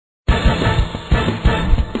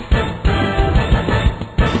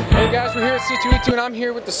guys, we're here at C2E2 and I'm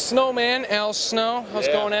here with the Snowman, Al Snow. How's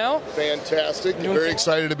it going, Al? Fantastic. Very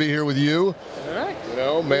excited to be here with you. All right. You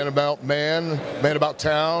know, man about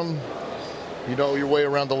town. You know your way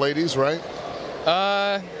around the ladies, right?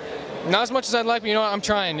 Not as much as I'd like, but you know what, I'm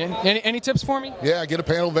trying. Any tips for me? Yeah, get a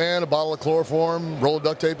panel van, a bottle of chloroform, roll of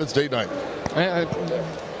duct tape, it's date night.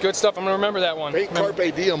 Good stuff, I'm going to remember that one. Paint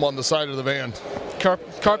Carpe Diem on the side of the van.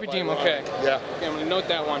 Carpe Diem, okay. Yeah. Okay, I'm going to note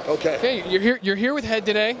that one. Okay. Hey, you're here with Head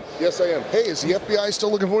today. Yes, I am. Hey, is the FBI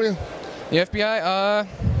still looking for you? The FBI?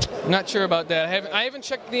 Not sure about that. I haven't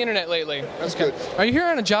checked the internet lately. That's good. Are you here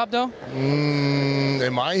on a job, though?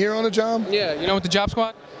 Am I here on a job? Yeah, you know, with the job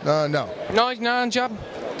squad? No. No, he's not on a job?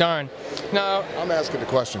 Darn. No. I'm asking the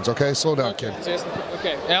questions, okay? Slow down, kid.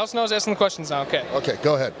 Okay, Al Snow's asking the questions now, okay. Okay,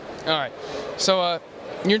 go ahead. All right. So,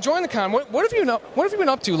 you're enjoying the con. What have you been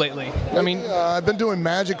up to lately? I mean, I've been doing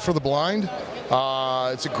magic for the blind.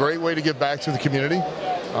 It's a great way to give back to the community.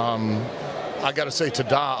 I got to say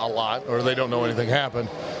 "ta-da" a lot, or they don't know anything happened.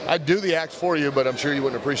 I'd do the act for you, but I'm sure you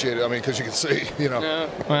wouldn't appreciate it. I mean, because you can see, you know,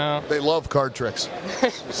 well, they love card tricks.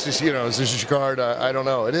 It's just, you know, is this your card? I don't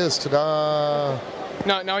know. It is "ta-da."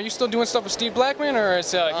 Now, are you still doing stuff with Steve Blackman, or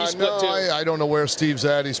is he split too? I don't know where Steve's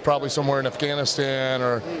at. He's probably somewhere in Afghanistan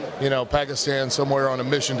or, you know, Pakistan, somewhere on a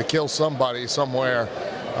mission to kill somebody somewhere.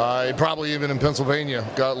 Probably even in Pennsylvania.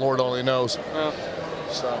 God, Lord only knows.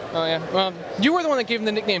 Oh yeah. Well, you were the one that gave him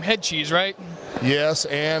the nickname Head Cheese, right? Yes,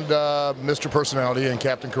 and Mr. Personality and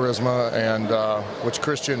Captain Charisma, and which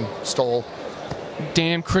Christian stole.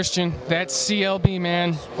 Damn Christian, that's CLB,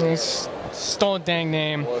 man. He stole a dang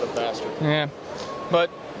name. What a bastard. Yeah. But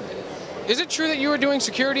is it true that you were doing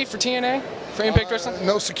security for TNA, for Impact Wrestling?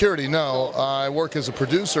 No security, no. I work as a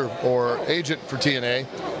producer or agent for TNA.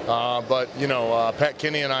 But, you know, Pat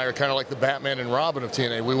Kenny and I are kind of like the Batman and Robin of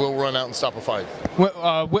TNA. We will run out and stop a fight.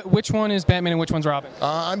 Which one is Batman and which one's Robin?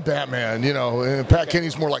 I'm Batman, you know. Pat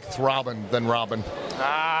Kenny's more like Throbbing than Robin.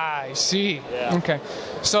 Ah, I see. Yeah. Okay.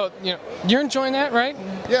 So, you know, you're enjoying that, right?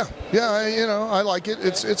 Yeah, you know, I like it.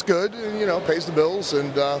 It's good, you know, pays the bills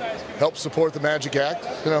and helps support the Magic Act,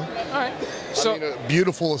 you know. All right. So, I mean,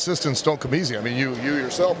 beautiful assistants don't come easy. I mean, you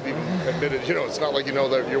yourself even admitted, you know, it's not like you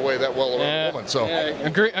know your way that well around a woman. So,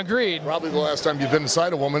 agreed. Probably the last time you've been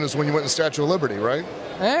inside a woman is when you went to Statue of Liberty, right?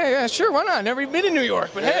 Hey, yeah, sure, why not? Never been in New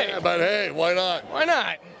York, but hey. But hey, why not? Why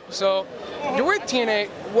not? So, you're with TNA.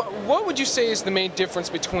 What would you say is the main difference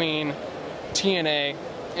between TNA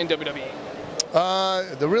and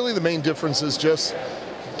WWE? Really the main difference is just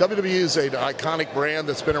WWE is an iconic brand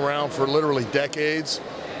that's been around for literally decades.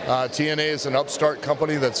 TNA is an upstart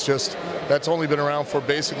company that's only been around for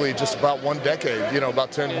basically just about 1 decade, you know,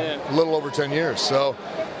 about 10, a little over 10 years. So,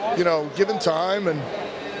 you know, given time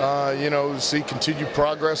and, you know, see continued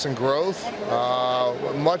progress and growth,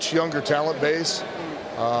 much younger talent base,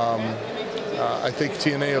 I think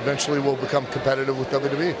TNA eventually will become competitive with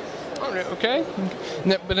WWE. Okay.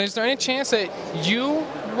 But is there any chance that you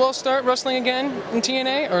will start wrestling again in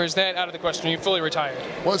TNA, or is that out of the question? Are you fully retired?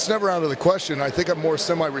 Well, it's never out of the question. I think I'm more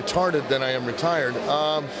semi-retarded than I am retired.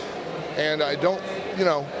 And I don't, you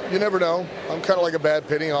know, you never know. I'm kind of like a bad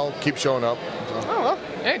penny. I'll keep showing up. So. Oh, well.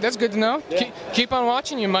 Hey, that's good to know. Yeah. Keep on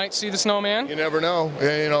watching. You might see the Snowman. You never know.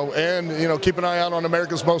 You know, and, you know, keep an eye out on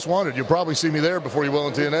America's Most Wanted. You'll probably see me there before you will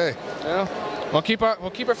in TNA. Yeah. We'll keep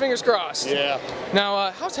our fingers crossed. Yeah.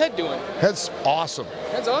 Now, how's Head doing? Head's awesome.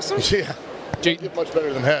 Head's awesome? Yeah. Can't get much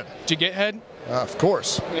better than Head. Did you get Head? Of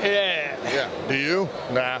course. Yeah. Yeah. Do you?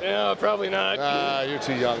 Nah. No, probably not. Nah, you're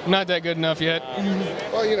too young. Not that good enough yet.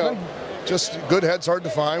 Well, you know, just good Head's hard to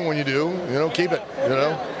find. When you do, you know, keep it. You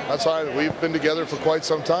know, that's why we've been together for quite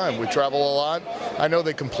some time. We travel a lot. I know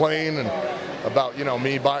they complain about, you know,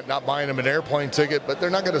 me not buying them an airplane ticket, but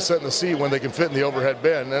they're not going to sit in the seat when they can fit in the overhead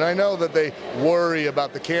bin. And I know that they worry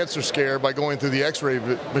about the cancer scare by going through the x-ray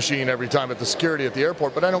machine every time at the security at the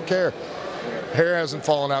airport, but I don't care. Hair hasn't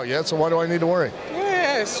fallen out yet, so why do I need to worry?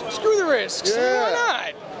 Yes, screw the risks. Yeah. Why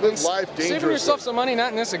not? Live life dangerously. Saving yourself some money,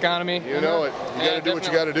 not in this economy. You know it. You got to do what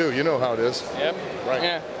you got to do. You know how it is. Yep. Right.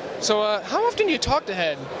 Yeah. So how often do you talk to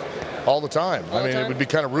Head? All the time. I mean, it would be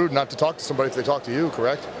kind of rude not to talk to somebody if they talk to you,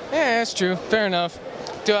 correct? Yeah, that's true. Fair enough.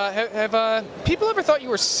 Have people ever thought you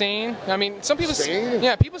were sane? I mean, some people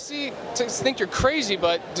people think you're crazy,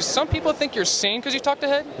 but do some people think you're sane because you talk to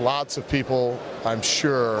Head? Lots of people, I'm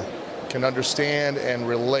sure, can understand and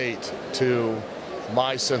relate to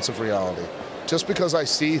my sense of reality. Just because I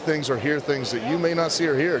see things or hear things that you may not see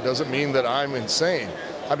or hear doesn't mean that I'm insane.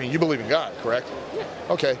 I mean, you believe in God, correct? Yeah.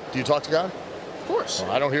 Okay. Do you talk to God? Of course.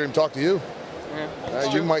 Well, I don't hear him talk to you.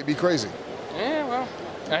 Yeah, you might be crazy. Yeah, well,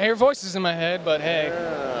 I hear voices in my head, but hey.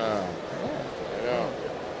 Yeah. I know.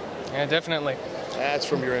 Yeah, definitely. That's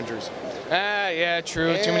from your injuries. Ah, yeah,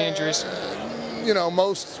 true. Too many injuries. You know,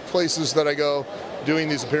 most places that I go doing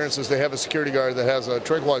these appearances, they have a security guard that has a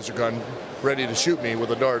tranquilizer gun ready to shoot me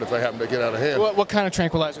with a dart if I happen to get out of hand. What kind of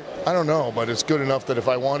tranquilizer? I don't know, but it's good enough that if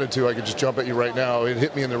I wanted to, I could just jump at you right now. It'd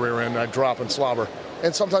hit me in the rear end, I'd drop and slobber.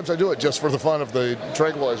 And sometimes I do it just for the fun of the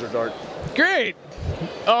tranquilizer dart. Great.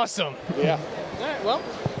 Awesome. Yeah. All right, well,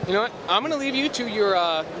 you know what? I'm going to leave you to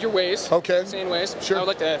your ways. Okay. Insane ways. Sure. I would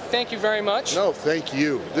like to thank you very much. No, thank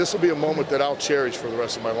you. This will be a moment that I'll cherish for the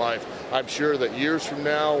rest of my life. I'm sure that years from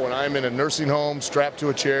now, when I'm in a nursing home, strapped to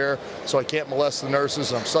a chair, so I can't molest the nurses,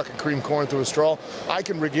 and I'm sucking cream corn through a straw, I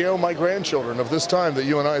can regale my grandchildren of this time that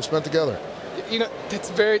you and I have spent together. You know, that's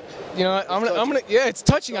very, you know, I'm gonna, yeah, it's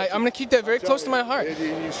touching. I'm gonna keep that very close to my heart.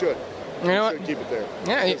 You should. You know what? Keep it there.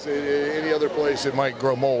 Yeah. Because any other place, it might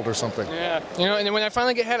grow mold or something. Yeah. You know, and then when I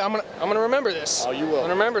finally get head, I'm gonna remember this. Oh, you will. I'm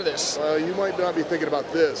gonna remember this. You might not be thinking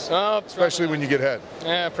about this. Oh, especially when you get head.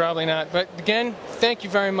 Yeah, probably not. But again, thank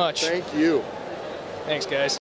you very much. Thank you. Thanks, guys.